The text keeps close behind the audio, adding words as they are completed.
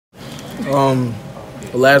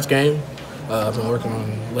The last game, I've been working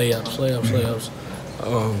on layups.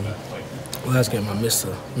 Last game I missed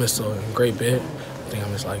a great bit. I think I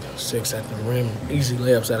missed like 6 at the rim, easy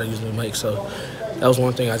layups that I usually make. So that was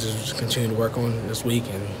one thing I just continue to work on this week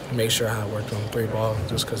and make sure I worked on 3-ball,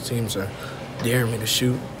 just because teams are daring me to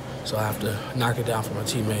shoot. So I have to knock it down for my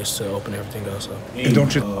teammates to open everything else up. And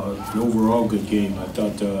don't you? An overall good game. I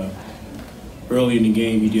thought early in the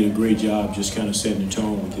game he did a great job just kind of setting the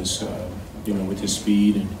tone with his, with his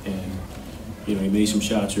speed and he made some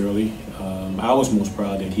shots early. I was most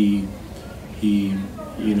proud that he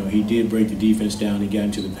did break the defense down. He got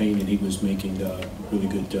into the paint and he was making really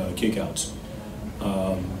good kickouts,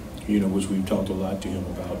 which we've talked a lot to him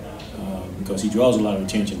about because he draws a lot of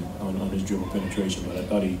attention on his dribble penetration. But I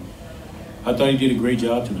thought he did a great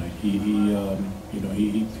job tonight. He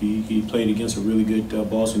played against a really good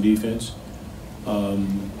Boston defense.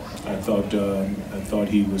 I thought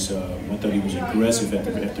he was aggressive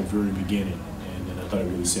at the very beginning, and I thought it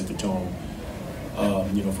really set the tone,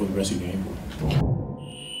 for the rest of the game.